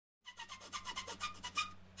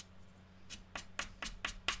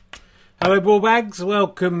Hello, Ballbags.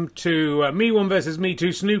 Welcome to Me 1 versus Me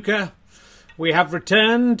 2 snooker. We have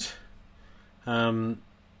returned. Frame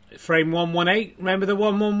 118. Remember the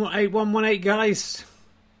 118 guys?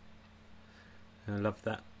 I love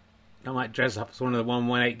that. I might dress up as one of the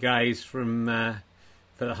 118 guys from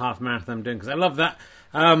for the half marathon I'm doing because I love that.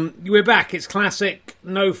 We're back. It's classic.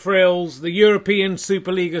 No frills. The European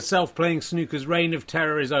Superliga self-playing snooker's reign of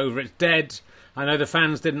terror is over. It's dead. I know the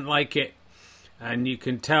fans didn't like it. And you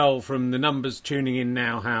can tell from the numbers tuning in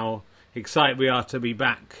now how excited we are to be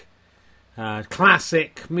back.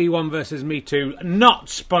 Classic Me 1 versus Me 2, not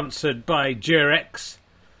sponsored by Durex,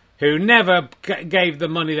 who never gave the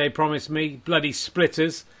money they promised me. Bloody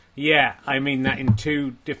splitters. Yeah, I mean that in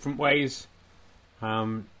two different ways.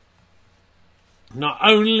 Not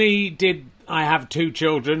only did I have two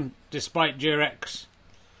children, despite Durex,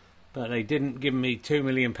 but they didn't give me £2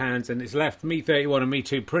 million, and it's left me 31 and Me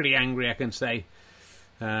 2 pretty angry, I can say.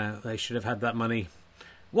 They should have had that money.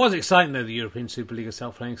 Was exciting though, the European Superliga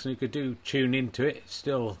self-playing snooker. Do tune into it. It's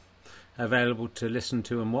still available to listen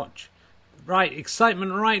to and watch. Right,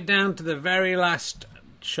 excitement right down to the very last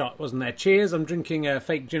shot, wasn't there? Cheers, I'm drinking a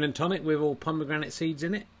fake gin and tonic with all pomegranate seeds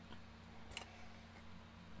in it.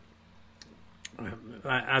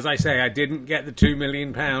 As I say, I didn't get the £2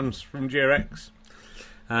 million from Durex.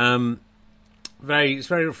 It's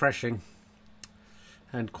very refreshing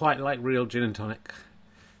and quite like real gin and tonic.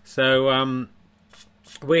 So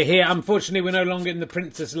we're here. Unfortunately, we're no longer in the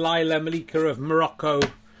Princess Laila Malika of Morocco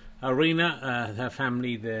arena. Her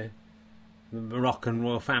family, the Moroccan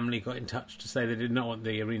royal family, got in touch to say they did not want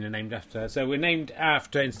the arena named after her. So we're named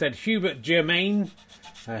after instead Hubert Germain,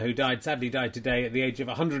 who sadly died today at the age of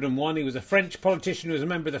 101. He was a French politician who was a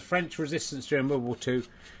member of the French resistance during World War II.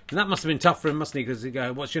 And that must have been tough for him, mustn't he? Because he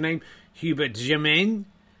go, "What's your name?" "Hubert Germain."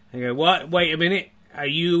 I go, "What? Wait a minute. Are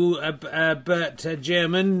you a Bert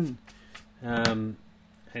German?" And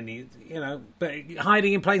he, but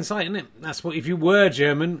hiding in plain sight, isn't it? That's what. If you were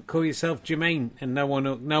German, call yourself Germain, and no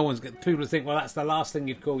one's people think, well, that's the last thing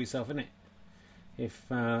you'd call yourself, isn't it? If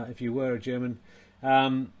you were a German.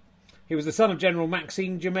 He was the son of General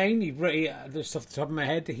Maxime Germain. Just off the top of my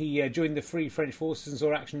head, he joined the Free French Forces and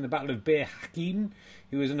saw action in the Battle of Bir Hakeim.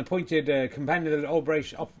 He was an appointed companion of the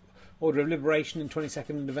Order of Liberation in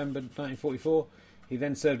 22nd November 1944. He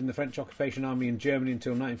then served in the French occupation army in Germany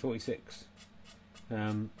until 1946.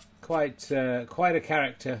 Quite a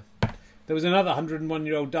character. There was another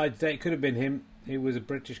 101-year-old died today. It could have been him. He was a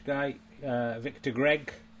British guy, Victor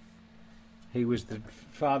Gregg. He was the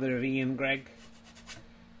father of Ian Gregg.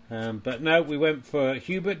 But no, we went for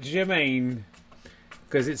Hubert Germain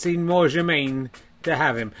because it seemed more Germain to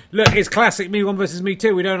have him. Look, it's classic Me 1 versus Me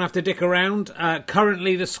 2. We don't have to dick around.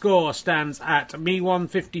 Currently, the score stands at Me 1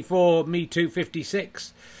 54, Me 2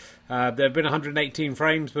 56. There have been 118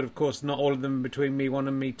 frames, but of course not all of them between Me 1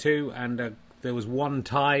 and Me 2, and there was one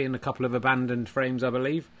tie and a couple of abandoned frames, I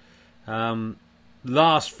believe.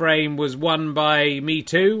 Last frame was won by Me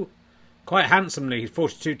 2, quite handsomely,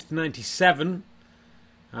 42 to 97,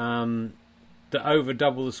 to over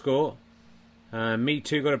double the score. Me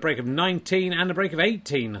 2 got a break of 19 and a break of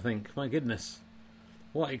 18, I think. My goodness.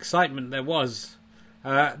 What excitement there was.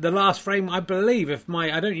 The last frame, I believe,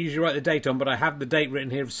 I don't usually write the date on, but I have the date written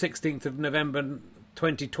here of 16th of November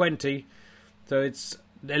 2020. So it's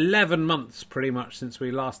 11 months pretty much since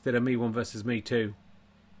we last did a Me 1 versus Me 2.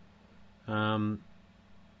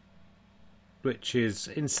 Which is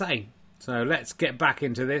insane. So let's get back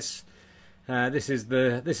into this. This is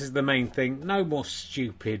the main thing. No more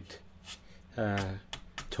stupid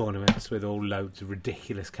tournaments with all loads of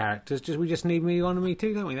ridiculous characters. We just need Me 1 and Me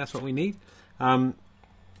 2, don't we? That's what we need.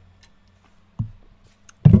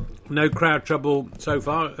 No crowd trouble so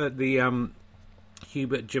far at the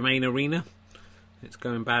Hubert Germain Arena. It's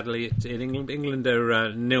going badly in England. England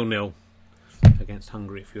are 0-0 against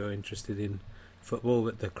Hungary, if you're interested in football.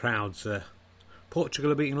 But the crowds,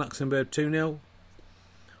 Portugal are beating Luxembourg 2-0.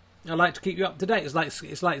 I like to keep you up to date.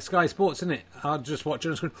 It's like Sky Sports, isn't it? I'll just watch it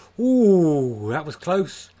on the screen. Ooh, that was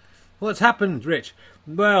close. What's happened, Rich?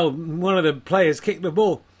 Well, one of the players kicked the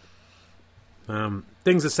ball.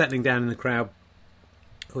 Things are settling down in the crowd,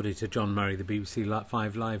 according to John Murray, the BBC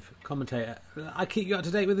 5 Live commentator. I keep you up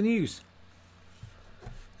to date with the news.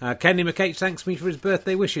 Kenny McCage thanks me for his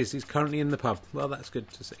birthday wishes. He's currently in the pub. Well, that's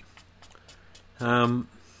good to see.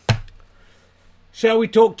 Shall we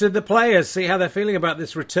talk to the players, see how they're feeling about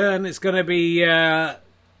this return? It's going to be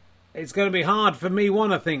hard for Me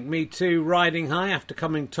 1, I think. Me 2 riding high after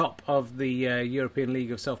coming top of the European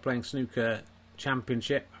League of Self-Playing Snooker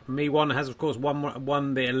Championship. Me 1 has, of course,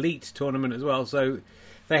 won the Elite tournament as well, so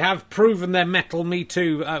They have proven their mettle. Me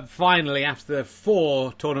Too, finally, after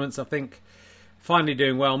 4 tournaments, I think, finally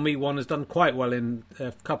doing well. Me One has done quite well in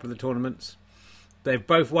a couple of the tournaments. They've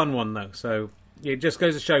both won one, though, so it just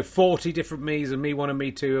goes to show 40 different Me's, and Me One and Me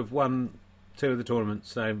Two have won 2 of the tournaments.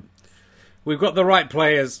 So we've got the right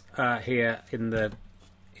players here in the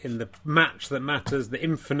match that matters, the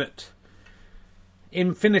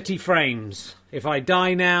infinity frames. If I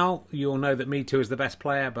die now, you'll know that Me Too is the best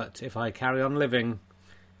player, but if I carry on living,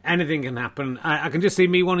 anything can happen. I can just see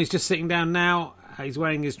Me One, he's just sitting down now. He's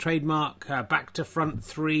wearing his trademark back to front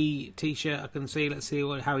 3 t-shirt. I can see. Let's see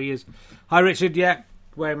how he is. Hi, Richard. Yeah,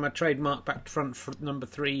 wearing my trademark back to front number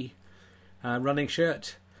 3 running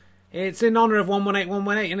shirt. It's in honour of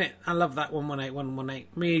 118118, isn't it? I love that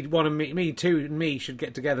 118118. Me Too and me should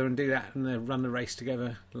get together and do that and run the race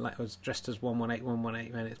together. Like I was dressed as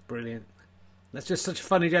 118118, man. It's brilliant. That's just such a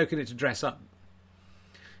funny joke, isn't it, to dress up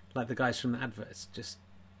like the guys from the adverts. Just,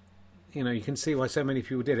 you know, you can see why so many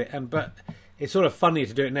people did it. But it's sort of funny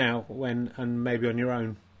to do it now and maybe on your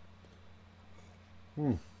own.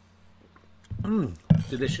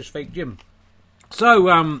 Delicious fake gym.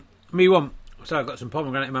 So, Me One. So I've got some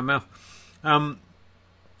pomegranate in my mouth.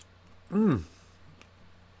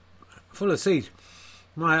 Full of seeds.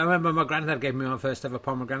 I remember my granddad gave me my first ever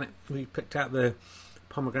pomegranate. We picked out the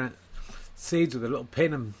pomegranate seeds with a little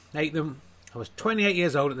pin and ate them. I was 28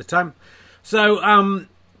 years old at the time. So,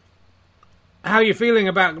 how are you feeling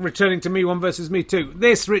about returning to Me One versus Me Two?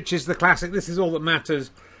 This, Rich, is the classic. This is all that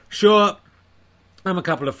matters. Sure, I'm a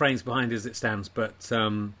couple of frames behind as it stands, but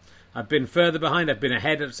I've been further behind. I've been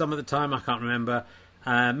ahead at some of the time. I can't remember.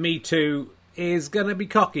 Me Too is going to be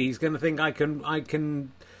cocky. He's going to think I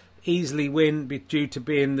can easily win due to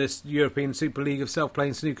being this European Super League of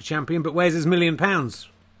self-playing snooker champion. But where's his £1 million?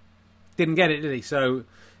 Didn't get it, did he? So,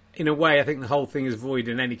 in a way, I think the whole thing is void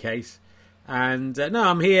in any case. And no,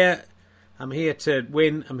 I'm here. I'm here to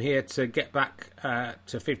win. I'm here to get back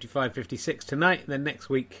to 55, 56 tonight. And then next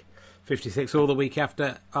week, 56, or the week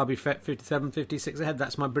after, I'll be 57, 56 ahead.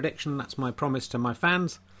 That's my prediction. That's my promise to my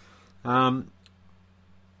fans, to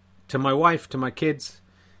my wife, to my kids.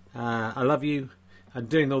 I love you. I'm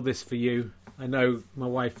doing all this for you. I know my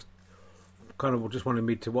wife kind of just wanted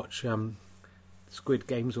me to watch Squid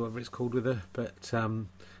Games or whatever it's called with her, but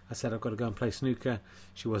I said I've got to go and play snooker.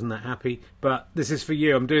 She wasn't that happy. But this is for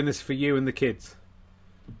you. I'm doing this for you and the kids.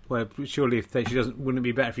 Well, surely wouldn't it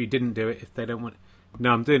be better if you didn't do it if they don't want it?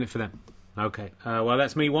 No, I'm doing it for them. Okay. Well,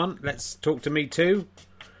 that's Me One. Let's talk to Me Two.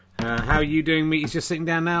 How are you doing? He's just sitting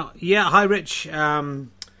down now. Yeah. Hi, Rich.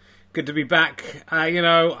 Good to be back.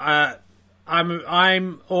 I'm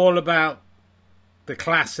all about the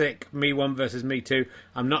classic Me One versus Me Two.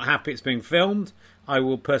 I'm not happy it's being filmed. I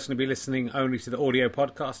will personally be listening only to the audio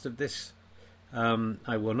podcast of this.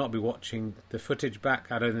 I will not be watching the footage back.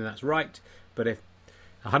 I don't think that's right. But if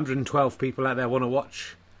 112 people out there want to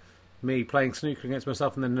watch me playing snooker against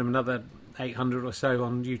myself and then another 800 or so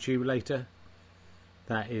on YouTube later,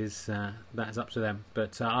 that is up to them.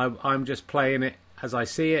 But I'm just playing it as I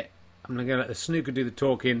see it. I'm going to let the snooker do the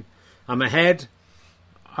talking. I'm ahead.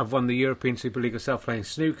 I've won the European Super League of Self-Playing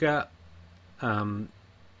Snooker.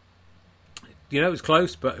 It was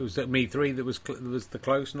close, but it was at Me Three that was the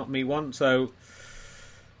close, not Me One. So,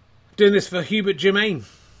 doing this for Hubert Germain.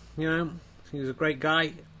 He was a great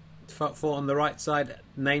guy. Fought on the right side,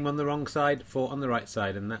 name on the wrong side, fought on the right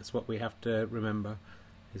side, and that's what we have to remember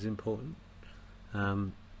is important.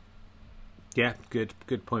 Yeah, good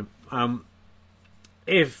point.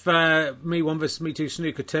 If Me One vs Me Two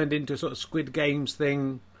snooker turned into a sort of Squid Games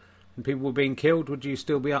thing and people were being killed, would you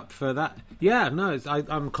still be up for that? Yeah, no,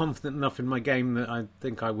 I'm confident enough in my game that I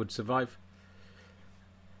think I would survive.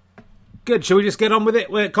 Good, shall we just get on with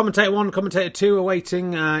it? We're Commentator 1, Commentator 2 are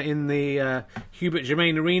waiting in the Hubert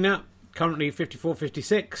Germain Arena, currently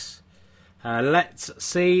 54-56. Let's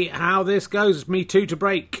see how this goes. Me Too to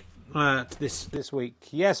break this week.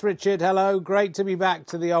 Yes, Richard, hello. Great to be back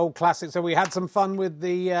to the old classic. So we had some fun with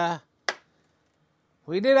the...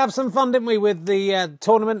 we did have some fun, didn't we, with the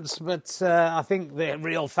tournaments, but I think the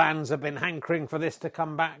real fans have been hankering for this to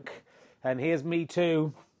come back. And here's Me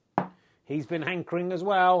Too. He's been hankering as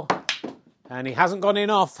well. And he hasn't gone in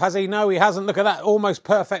off, has he? No, he hasn't. Look at that almost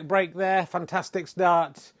perfect break there. Fantastic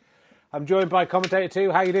start. I'm joined by Commentator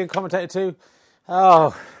 2. How are you doing, Commentator 2?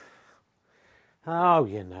 Oh,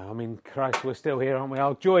 Christ, we're still here, aren't we?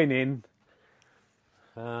 I'll join in.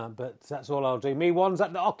 But that's all I'll do. Me One's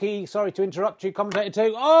at the hockey. Sorry to interrupt you, Commentator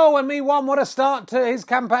 2. Oh, and Me One, what a start to his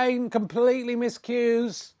campaign. Completely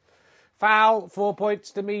miscues. Foul, 4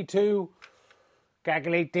 points to Me Too.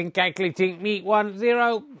 Calculating, me 1,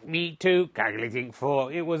 0, me 2, calculating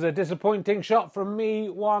 4. It was a disappointing shot from me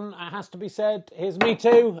 1, it has to be said. Here's me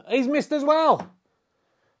 2. He's missed as well.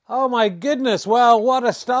 Oh my goodness, well, what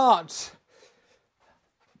a start.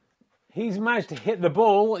 He's managed to hit the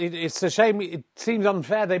ball. It's a shame, it seems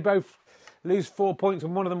unfair. They both lose 4 points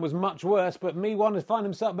and one of them was much worse. But me 1 has found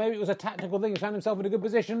himself, maybe it was a tactical thing, he's found himself in a good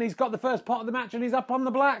position. He's got the first pot of the match and he's up on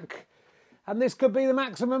the black. And this could be the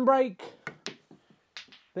maximum break.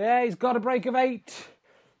 There, he's got a break of 8.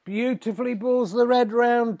 Beautifully balls the red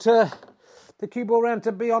round to the cue ball round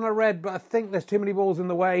to be on a red, but I think there's too many balls in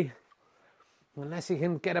the way. Unless he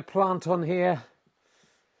can get a plant on here.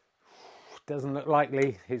 Doesn't look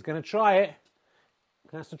likely. He's going to try it.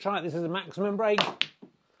 He has to try it. This is a maximum break.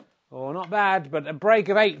 Oh, not bad, but a break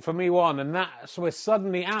of 8 for me 1, and that's we're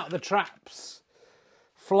suddenly out of the traps.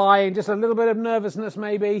 Flying, just a little bit of nervousness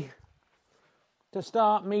maybe. To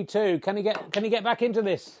start, me 2. Can he get back into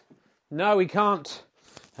this? No, he can't.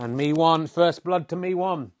 And me 1, first blood to me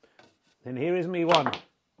 1. And here is me 1.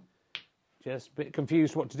 Just a bit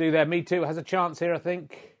confused what to do there. Me 2 has a chance here, I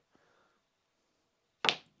think.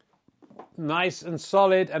 Nice and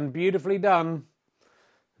solid and beautifully done.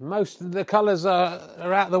 Most of the colours are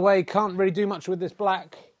out of the way. Can't really do much with this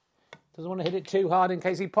black. Doesn't want to hit it too hard in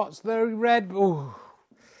case he pots the red. Ooh.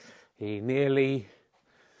 He's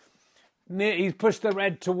pushed the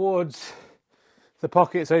red towards the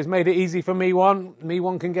pocket, so he's made it easy for me 1. Me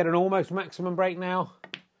 1 can get an almost maximum break now.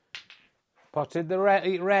 Potted the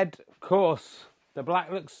red, of course. The black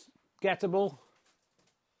looks gettable.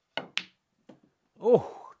 Oh,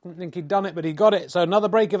 didn't think he'd done it, but he got it. So another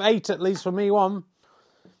break of 8 at least for me 1.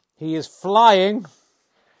 He is flying.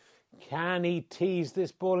 Can he tease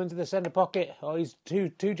this ball into the centre pocket? Oh, he's too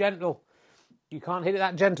gentle. You can't hit it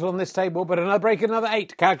that gentle on this table, but another break, another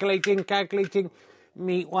 8. Calculating.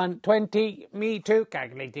 Me 1, 20. Me 2,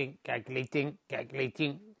 calculating.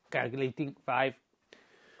 5.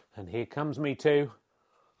 And here comes me 2.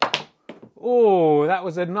 Oh, that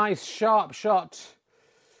was a nice sharp shot.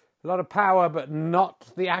 A lot of power, but not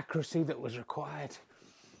the accuracy that was required.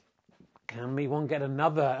 Can me 1 get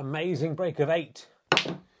another amazing break of 8?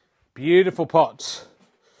 Beautiful pot.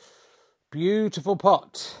 Beautiful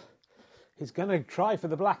pot. He's going to try for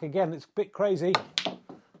the black again. It's a bit crazy.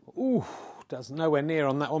 Ooh, does nowhere near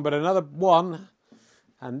on that one, but another 1.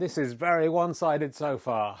 And this is very one-sided so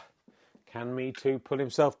far. Can me 2 pull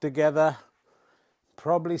himself together?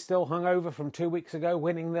 Probably still hungover from 2 weeks ago,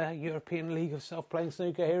 winning the European League of Self-Playing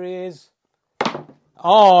Snooker. Here he is.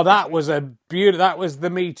 Oh, that was that was the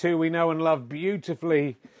me 2 we know and love.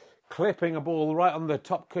 Beautifully clipping a ball right on the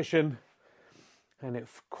top cushion. And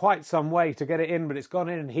it's quite some way to get it in, but it's gone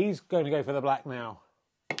in, and he's going to go for the black now.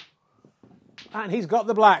 And he's got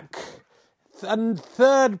the black. And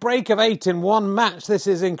third break of 8 in one match. This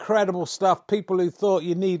is incredible stuff. People who thought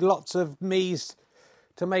you need lots of me's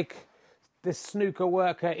to make this snooker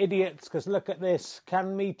work are idiots, because look at this.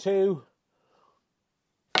 Can me 2?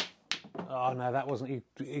 Oh, no, that wasn't...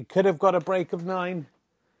 He could have got a break of 9,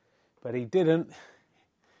 but he didn't.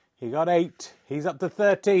 He got 8. He's up to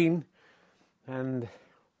 13. And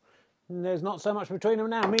there's not so much between them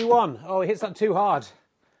now. Me 1. Oh, he hits that too hard.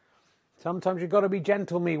 Sometimes you've got to be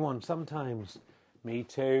gentle, me 1. Sometimes. Me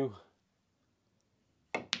 2.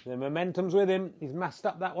 The momentum's with him. He's messed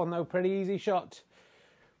up that one, though. Pretty easy shot.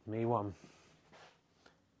 Me 1.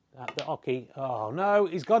 At the hockey. Oh, no.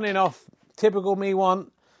 He's gone in off. Typical me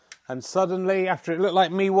 1. And suddenly, after it looked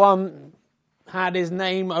like me 1 had his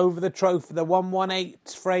name over the trophy, the 118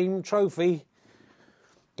 frame trophy.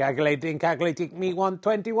 Calculating. Me 1,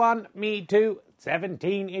 21. Me 2,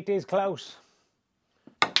 17. It is close.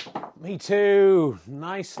 Me 2.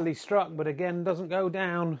 Nicely struck, but again, doesn't go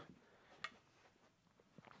down.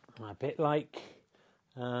 A bit like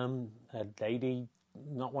a lady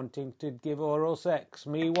not wanting to give oral sex.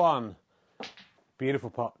 Me 1. Beautiful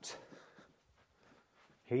pot.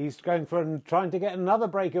 He's going for and trying to get another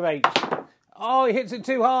break of 8. Oh, he hits it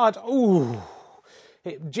too hard. Ooh.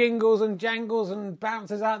 It jingles and jangles and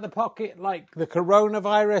bounces out of the pocket like the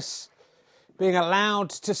coronavirus being allowed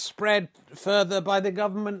to spread further by the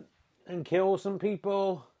government and kill some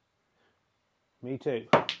people. Me 2.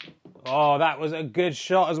 Oh, that was a good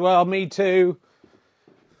shot as well. Me 2.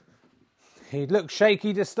 He looked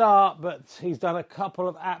shaky to start, but he's done a couple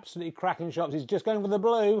of absolutely cracking shots. He's just going for the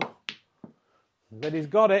blue. But he's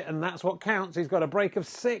got it, and that's what counts. He's got a break of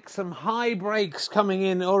 6. Some high breaks coming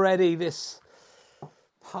in already. This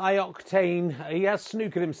high octane. He has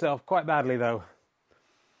snookered himself quite badly, though.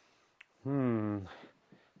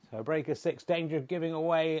 So break of 6. Danger of giving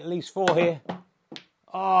away at least 4 here.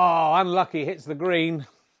 Oh, unlucky. Hits the green.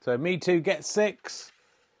 So Me Too gets 6.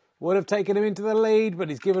 Would have taken him into the lead, but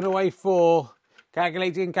he's given away 4.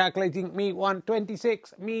 Calculating. Me 1,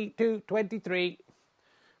 26. Me 2, 23.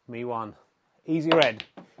 Me 1. Easy red.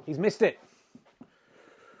 He's missed it.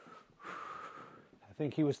 I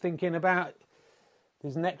think he was thinking about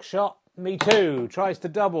his next shot. Me Too. Tries to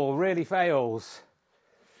double. Really fails.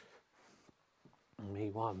 Me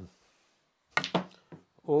 1.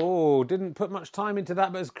 Oh, didn't put much time into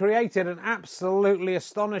that, but has created an absolutely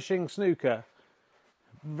astonishing snooker.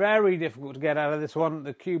 Very difficult to get out of this one.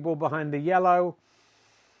 The cue ball behind the yellow.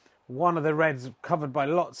 One of the reds covered by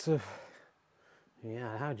lots of...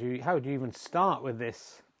 Yeah, how do you even start with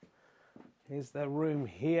this? Is there room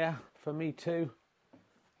here for Me Too?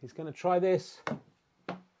 He's going to try this.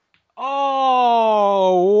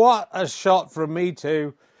 Oh, what a shot from Me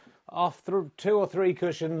Too. Off through 2 or 3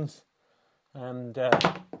 cushions. And,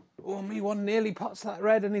 Me 1 nearly pots that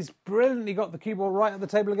red, and he's brilliantly got the cue ball right at the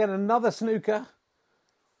table again. Another snooker.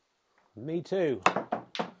 Me Too.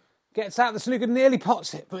 Gets out the snooker, nearly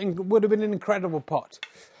pots it, but it would have been an incredible pot.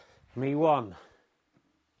 Me 1.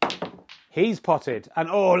 He's potted. And,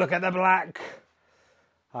 oh, look at the black.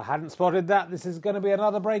 I hadn't spotted that. This is going to be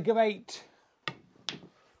another break of 8.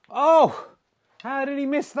 Oh, how did he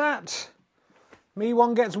miss that? Me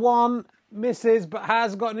 1 gets 1. Misses, but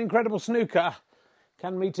has got an incredible snooker.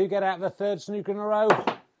 Can Me Too get out the 3rd snooker in a row?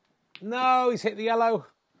 No, he's hit the yellow.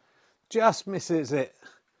 Just misses it.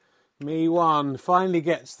 Me 1 finally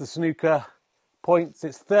gets the snooker points.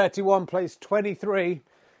 It's 31 plays 23.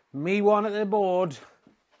 Me 1 at the board.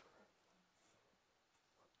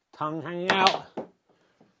 Tongue hanging out.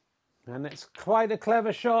 And it's quite a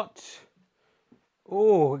clever shot.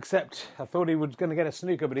 Oh, except I thought he was going to get a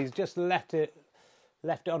snooker, but he's just left it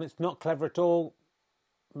on. It's not clever at all.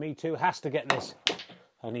 Me Too has to get this.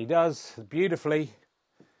 And he does beautifully.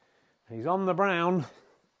 He's on the brown.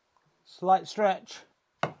 Slight stretch.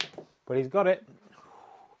 But he's got it.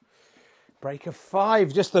 Break of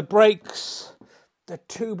 5. Just the breaks. The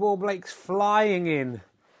 2-ball breaks flying in.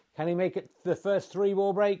 Can he make it the first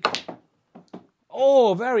 3-ball break?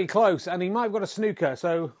 Oh, very close. And he might have got a snooker.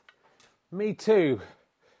 So, Me Too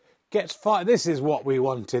gets 5. This is what we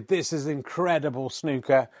wanted. This is incredible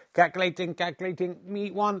snooker. Calculating.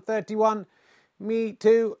 Me 1, 31. Me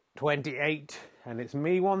 2, 28. And it's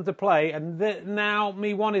Me 1 to play. And now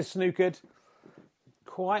Me 1 is snookered.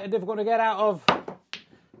 Quite difficult to get out of.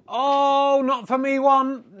 Oh, not for Me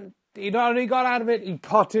 1. He'd only got out of it. He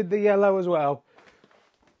potted the yellow as well.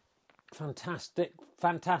 Fantastic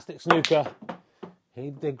snooker.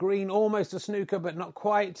 The green almost a snooker, but not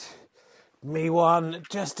quite. Me 1,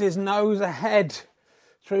 just his nose ahead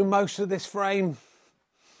through most of this frame.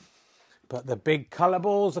 But the big colour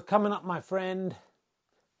balls are coming up, my friend.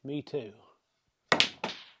 Me Too.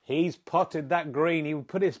 He's potted that green. He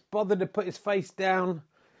bothered to put his face down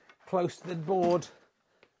close to the board.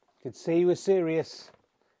 You could see he was serious.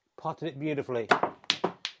 Potted it beautifully.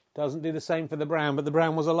 Doesn't do the same for the brown, but the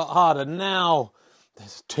brown was a lot harder. Now,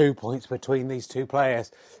 there's 2 points between these two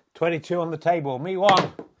players. 22 on the table. Me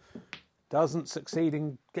 1 doesn't succeed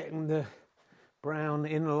in getting the brown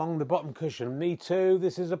in along the bottom cushion. Me Too.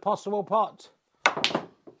 This is a possible pot.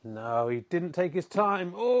 No, he didn't take his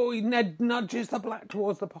time. Oh, he nudges the black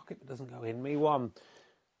towards the pocket, but doesn't go in. Me 1.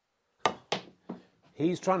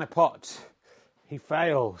 He's trying to pot. He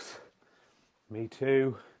fails. Me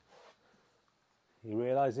Too. He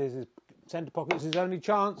realises his centre pocket's his only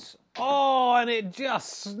chance. Oh, and it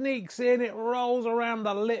just sneaks in. It rolls around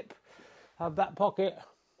the lip of that pocket.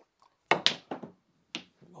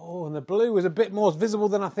 Oh, and the blue was a bit more visible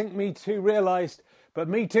than I think Me Too realised. But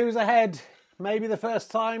Me Too's ahead. Maybe the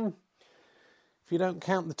first time. If you don't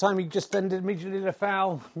count the time he just then immediately did a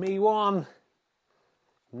foul. Me 1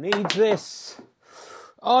 needs this.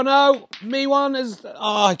 Oh no, Me 1 is...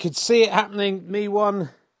 Oh, I could see it happening. Me 1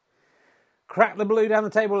 cracked the blue down the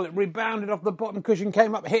table. It rebounded off the bottom cushion,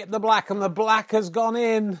 came up, hit the black, and the black has gone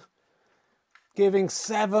in. Giving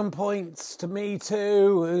 7 points to Me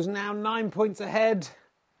Too, who's now 9 points ahead.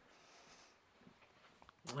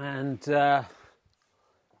 And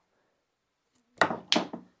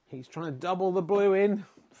he's trying to double the blue in.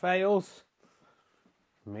 Fails.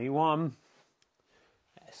 Me 1.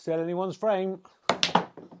 Still anyone's frame.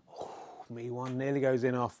 Oh, Me 1 nearly goes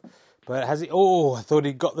in off. But has he... Oh, I thought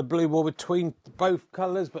he'd got the blue ball between both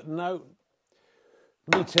colours, but no.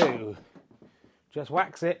 Me Too. Just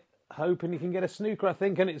whacks it, hoping he can get a snooker, I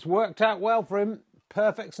think, and it's worked out well for him.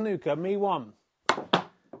 Perfect snooker. Me 1.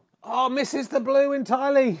 Oh, misses the blue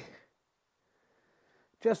entirely.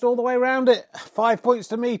 Just all the way around it. 5 points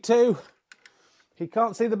to Me Too. He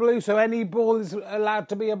can't see the blue, so any ball is allowed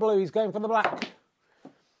to be a blue. He's going for the black.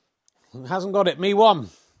 Hasn't got it. Me one.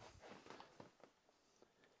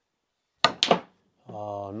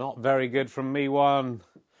 Oh, not very good from Me one.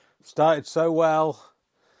 Started so well.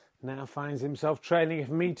 Now finds himself trailing. If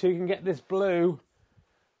Me Too can get this blue.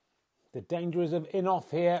 The danger is of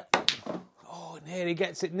in-off here. Oh, nearly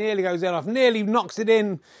gets it. Nearly goes in-off. Nearly knocks it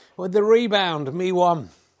in with the rebound. Me one.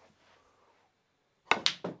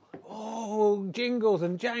 Oh, jingles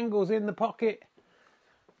and jangles in the pocket.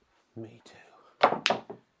 Me Too.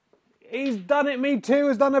 He's done it. Me Too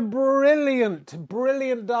has done a brilliant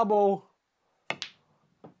double.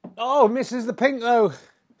 Oh, misses the pink though.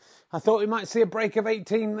 I thought we might see a break of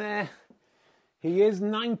 18 there. He is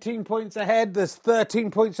 19 points ahead. There's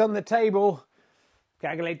 13 points on the table.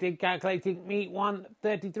 Calculating. Me one,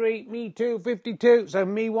 33. Me two, 52. So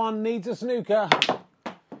Me one needs a snooker.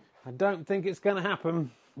 I don't think it's going to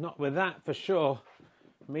happen. Not with that for sure.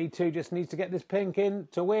 Me Too just needs to get this pink in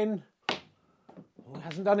to win. Oh,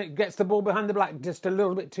 hasn't done it. Gets the ball behind the black just a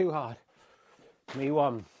little bit too hard. Me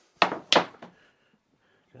one.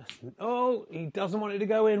 Oh, he doesn't want it to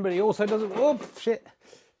go in, but he also doesn't. Oh, shit.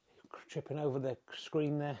 Tripping over the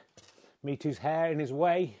screen there. Me Too's hair in his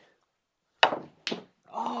way.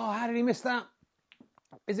 Oh, how did he miss that?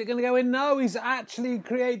 Is it going to go in? No, he's actually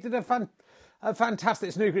created a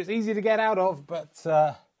fantastic snooker. It's easy to get out of, but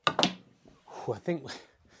I think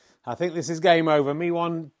this is game over. Me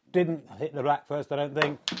one didn't hit the black first, I don't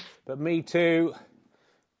think, but Me Too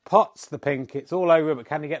pots the pink. It's all over, but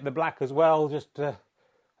can he get the black as well? Just to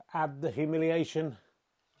add the humiliation.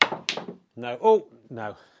 No. Oh,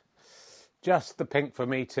 no. Just the pink for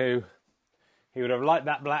Me Too. He would have liked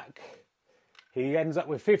that black. He ends up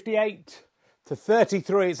with 58 to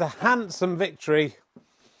 33. It's a handsome victory.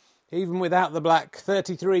 Even without the black.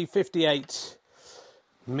 33-58.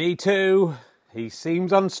 Me Too. He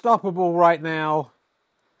seems unstoppable right now.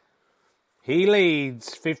 He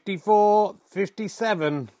leads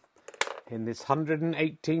 54-57 in this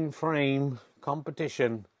 118 frame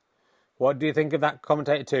competition. What do you think of that,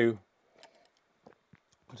 commentator two?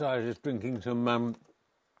 So I was just drinking some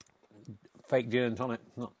fake gin and tonic.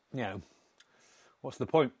 Not, what's the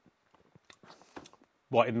point?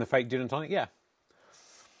 What, in the fake gin and tonic? Yeah.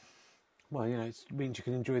 Well, it means you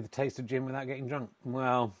can enjoy the taste of gin without getting drunk.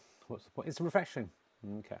 Well, what's the point? It's refreshing.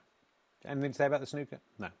 Okay. Anything to say about the snooker?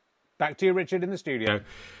 No. Back to you, Richard, in the studio.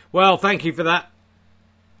 Well, thank you for that.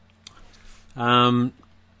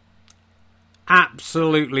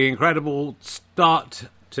 Absolutely incredible start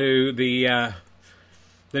to the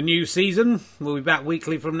new season. We'll be back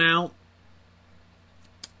weekly from now.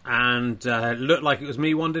 And it looked like it was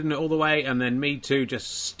Me one, didn't it, all the way? And then Me Too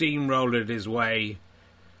just steamrolled his way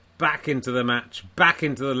back into the match, back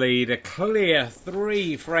into the lead. A clear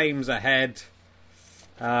 3 frames ahead.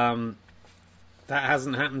 That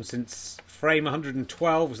hasn't happened since frame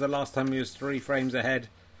 112 was the last time he was 3 frames ahead.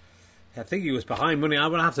 I think he was behind money. I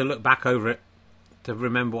will have to look back over it to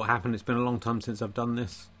remember what happened. It's been a long time since I've done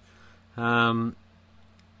this.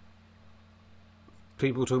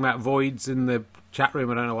 People talking about voids in the chat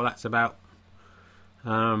room. I don't know what that's about.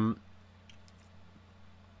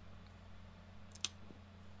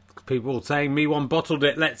 People saying Me one bottled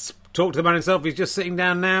it. Let's talk to the man himself. He's just sitting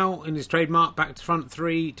down now in his trademark back to front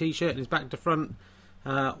 3 t-shirt and his back to front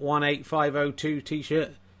 18502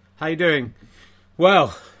 t-shirt. How you doing?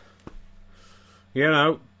 Well,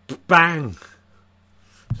 bang.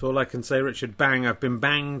 That's all I can say, Richard. Bang. I've been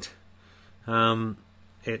banged.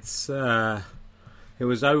 It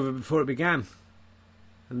was over before it began.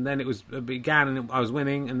 And then it began and I was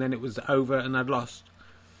winning, and then it was over and I'd lost.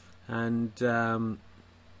 And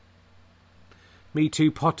Me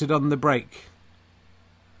Too potted on the break.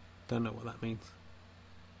 Don't know what that means.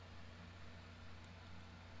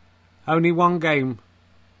 Only one game.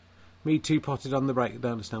 Me Too potted on the break.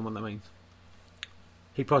 Don't understand what that means.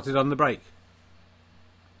 He potted on the break.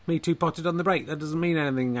 Me Too potted on the break. That doesn't mean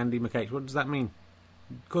anything, Andy McCage. What does that mean?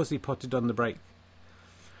 Of course he potted on the break.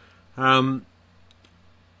 But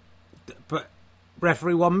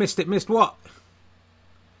referee one missed it. Missed what?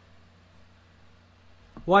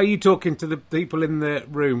 Why are you talking to the people in the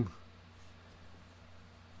room?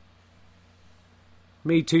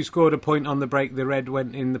 Me Too scored a point on the break. The red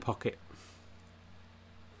went in the pocket.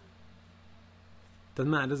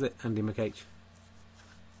 Doesn't matter, does it, Andy McCage?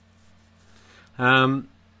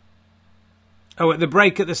 At the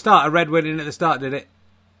break at the start, a red went in at the start, did it?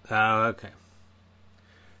 Oh, okay.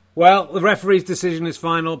 Well, the referee's decision is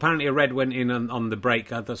final. Apparently a red went in on the break.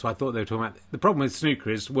 That's what I thought they were talking about. The problem with snooker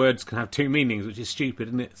is words can have 2 meanings, which is stupid,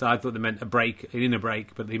 isn't it? So I thought they meant a break, in a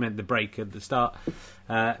break, but they meant the break at the start.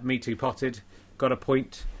 Me Too potted, got a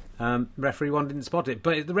point. Referee one didn't spot it.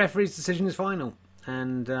 But the referee's decision is final.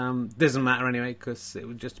 and doesn't matter anyway because it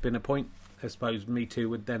would just have been a point. I suppose Me Too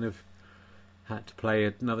would then have had to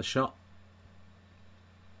play another shot.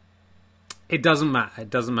 It doesn't matter. It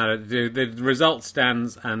doesn't matter. The result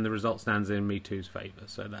stands, and the result stands in Me Too's favour,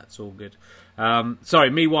 so that's all good. Sorry,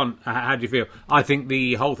 Me One. How do you feel? I think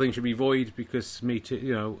the whole thing should be void because Me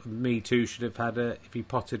Too. Me Too should have had if he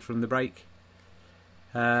potted from the break.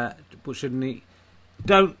 But shouldn't he?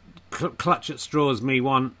 Don't clutch at straws, Me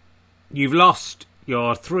One. You've lost.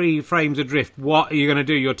 You're 3 frames adrift. What are you going to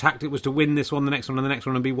do? Your tactic was to win this one, the next one, and the next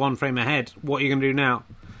one, and be 1 frame ahead. What are you going to do now?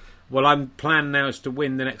 Well, I'm plan now is to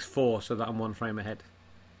win the next 4 so that I'm 1 frame ahead.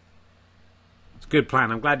 It's a good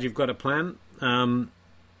plan. I'm glad you've got a plan.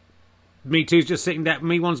 Me Too's just sitting there.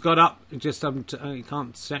 Me One's got up. Just shame we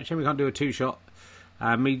can't do a 2-shot.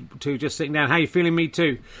 Me Too just sitting down. How you feeling, Me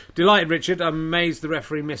Too? Delighted, Richard. I'm amazed the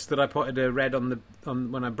referee missed that I potted a red on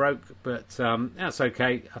when I broke, but that's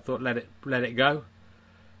okay. I thought let it go.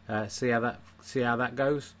 See how that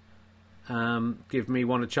goes. Give Me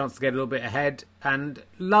One a chance to get a little bit ahead and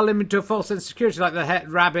lull him into a false sense of security, like the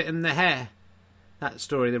rabbit and the hare. That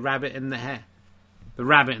story, the rabbit and the hare. The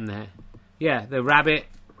rabbit and the hare. Yeah, the rabbit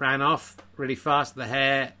ran off really fast. The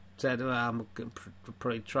hare said, I'm going to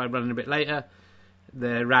probably try running a bit later.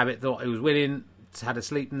 The rabbit thought he was winning, had a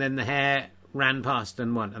sleep, and then the hare ran past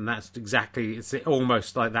and won. And that's exactly, it's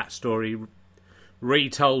almost like that story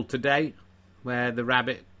retold today, where the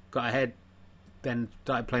rabbit got ahead, then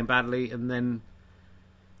started playing badly, and then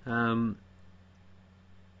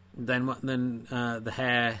the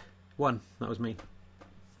hare won. That was me.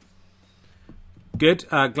 Good.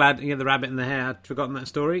 Glad. Yeah, the rabbit and the hare. I'd forgotten that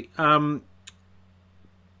story. Do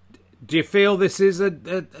you feel this is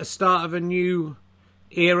a start of a new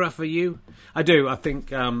era for you? I do. I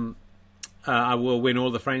think I will win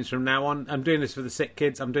all the frames from now on. I'm doing this for the sick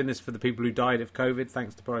kids. I'm doing this for the people who died of COVID,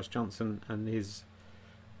 thanks to Boris Johnson and his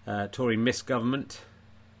Tory misgovernment.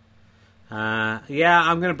 Yeah,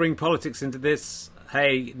 I'm going to bring politics into this.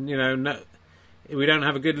 Hey, no, we don't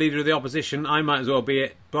have a good leader of the opposition. I might as well be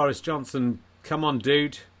it. Boris Johnson, come on,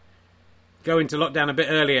 dude. Go into lockdown a bit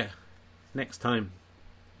earlier next time,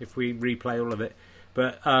 if we replay all of it.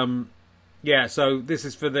 But, yeah, so this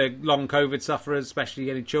is for the long COVID sufferers, especially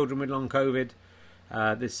any children with long COVID.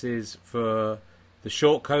 This is for the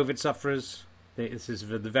short COVID sufferers. This is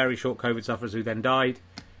for the very short COVID sufferers who then died.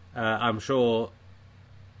 I'm sure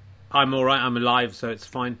I'm all right. I'm alive, so it's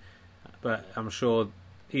fine. But I'm sure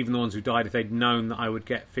even the ones who died, if they'd known that I would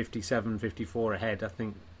get 57, 54 ahead, I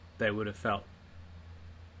think they would have felt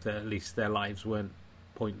that at least their lives weren't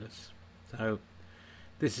pointless. So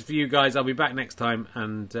this is for you guys. I'll be back next time,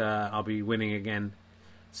 and I'll be winning again.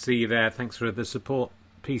 See you there. Thanks for the support.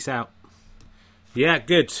 Peace out. Yeah,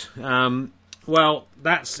 good. Well,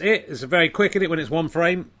 that's it. It's a very quick in it when it's 1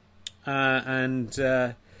 frame, and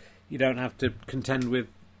you don't have to contend with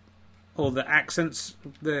all the accents.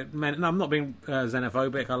 No, I'm not being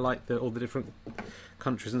xenophobic. I like all the different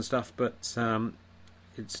countries and stuff, but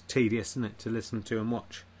it's tedious, isn't it, to listen to and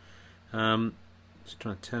watch. Just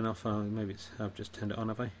trying to turn off. Maybe I've just turned it on,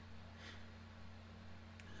 have I?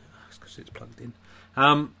 It's because it's plugged in.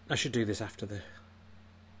 I should do this after the.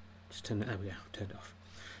 Just turn it. There we go. Turned it off.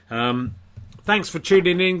 Thanks for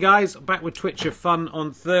tuning in, guys. Back with Twitch of Fun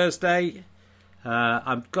on Thursday.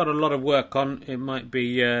 I've got a lot of work on. It might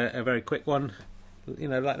be a very quick one.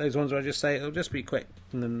 Like those ones where I just say it'll just be quick,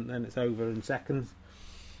 and then it's over in seconds.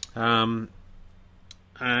 Yeah,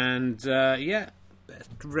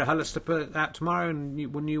 rehearse to put out tomorrow, and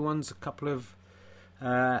new ones. A couple of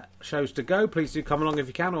shows to go. Please do come along if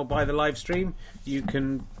you can, or buy the live stream. You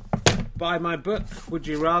can buy my book. Would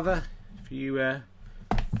you rather?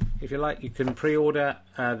 If you like, you can pre-order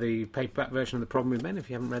the paperback version of The Problem with Men if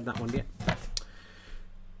you haven't read that one yet.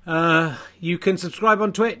 You can subscribe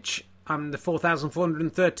on Twitch. I'm the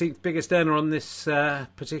 4,413th biggest earner on this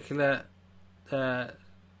particular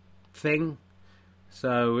thing.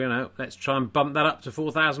 So, let's try and bump that up to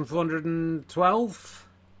 4,412.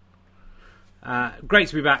 Great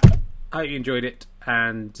to be back. I hope you enjoyed it.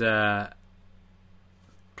 And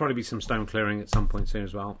probably be some stone clearing at some point soon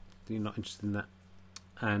as well. If you're not interested in that.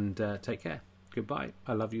 And take care. Goodbye.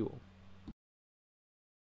 I love you all.